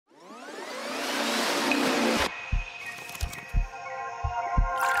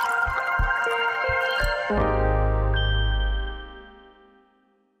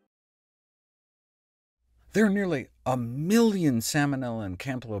There are nearly 1 million Salmonella and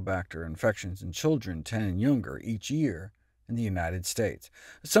Campylobacter infections in children 10 and younger each year in the United States.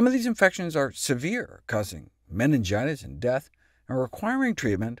 Some of these infections are severe, causing meningitis and death, and requiring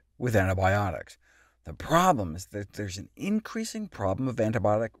treatment with antibiotics. The problem is that there's an increasing problem of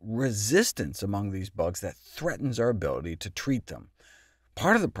antibiotic resistance among these bugs that threatens our ability to treat them.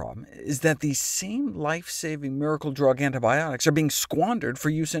 Part of the problem is that these same life-saving miracle drug antibiotics are being squandered for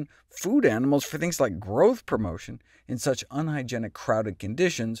use in food animals for things like growth promotion in such unhygienic, crowded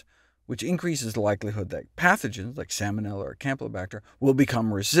conditions, which increases the likelihood that pathogens like Salmonella or Campylobacter will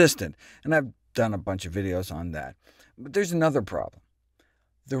become resistant, and I've done a bunch of videos on that. But there's another problem.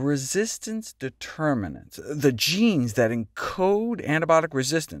 The resistance determinants, the genes that encode antibiotic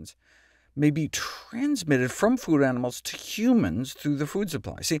resistance, may be transmitted from food animals to humans through the food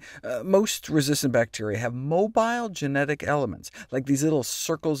supply. See, most resistant bacteria have mobile genetic elements, like these little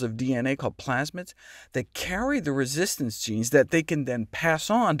circles of DNA called plasmids, that carry the resistance genes that they can then pass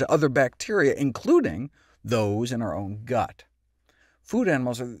on to other bacteria, including those in our own gut. Food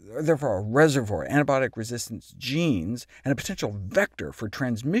animals are therefore a reservoir of antibiotic resistance genes and a potential vector for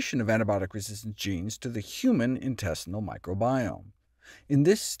transmission of antibiotic resistance genes to the human intestinal microbiome. In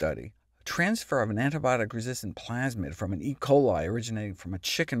this study, transfer of an antibiotic-resistant plasmid from an E. coli originating from a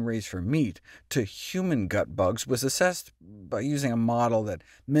chicken raised for meat to human gut bugs was assessed by using a model that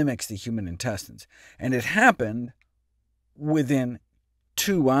mimics the human intestines, and it happened within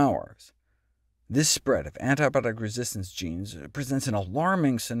 2 hours. This spread of antibiotic resistance genes presents an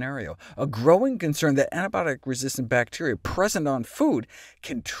alarming scenario, a growing concern that antibiotic-resistant bacteria present on food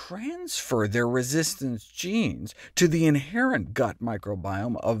can transfer their resistance genes to the inherent gut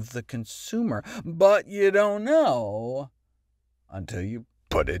microbiome of the consumer. But you don't know until you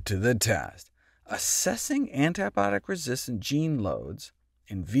put it to the test. Assessing antibiotic-resistant gene loads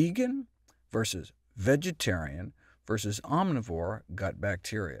in vegan versus vegetarian versus omnivore gut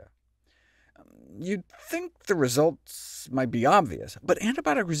bacteria. You'd think the results might be obvious, but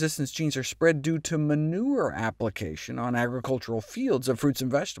antibiotic resistance genes are spread due to manure application on agricultural fields of fruits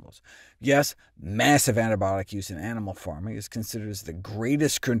and vegetables. Yes, massive antibiotic use in animal farming is considered as the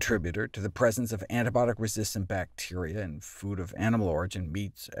greatest contributor to the presence of antibiotic-resistant bacteria in food of animal origin,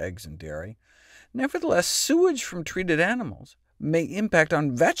 meats, eggs, and dairy. Nevertheless, sewage from treated animals may impact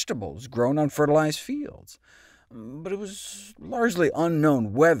on vegetables grown on fertilized fields. But it was largely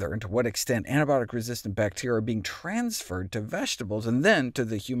unknown whether and to what extent antibiotic-resistant bacteria are being transferred to vegetables and then to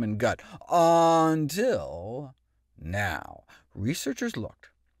the human gut, until now. Researchers looked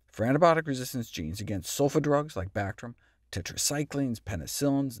for antibiotic resistance genes against sulfa drugs like Bactrim, tetracyclines,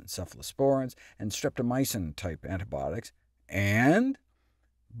 penicillins, and cephalosporins, and streptomycin-type antibiotics, and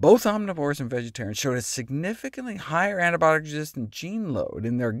both omnivores and vegetarians showed a significantly higher antibiotic-resistant gene load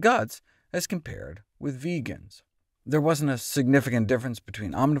in their guts as compared with vegans. There wasn't a significant difference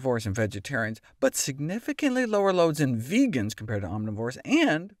between omnivores and vegetarians, but significantly lower loads in vegans compared to omnivores,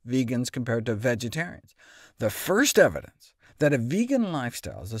 and vegans compared to vegetarians. The first evidence that a vegan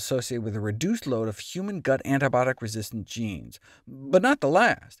lifestyle is associated with a reduced load of human gut antibiotic-resistant genes, but not the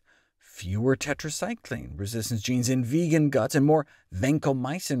last. Fewer tetracycline resistance genes in vegan guts, and more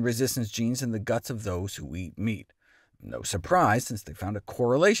vancomycin resistance genes in the guts of those who eat meat. No surprise, since they found a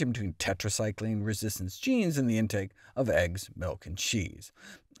correlation between tetracycline resistance genes and the intake of eggs, milk, and cheese.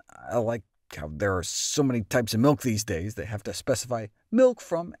 I like how there are so many types of milk these days, they have to specify milk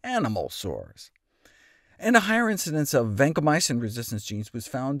from animal source. And a higher incidence of vancomycin resistance genes was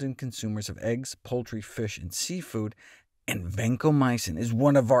found in consumers of eggs, poultry, fish, and seafood, and vancomycin is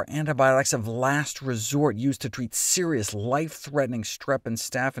one of our antibiotics of last resort used to treat serious, life-threatening strep and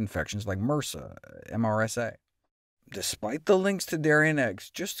staph infections like MRSA, MRSA. Despite the links to dairy and eggs,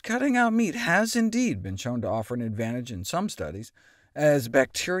 just cutting out meat has indeed been shown to offer an advantage in some studies, as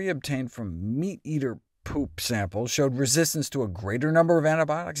bacteria obtained from meat-eater poop samples showed resistance to a greater number of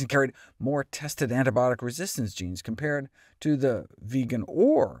antibiotics and carried more tested antibiotic resistance genes compared to the vegan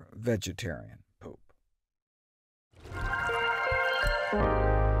or vegetarian poop.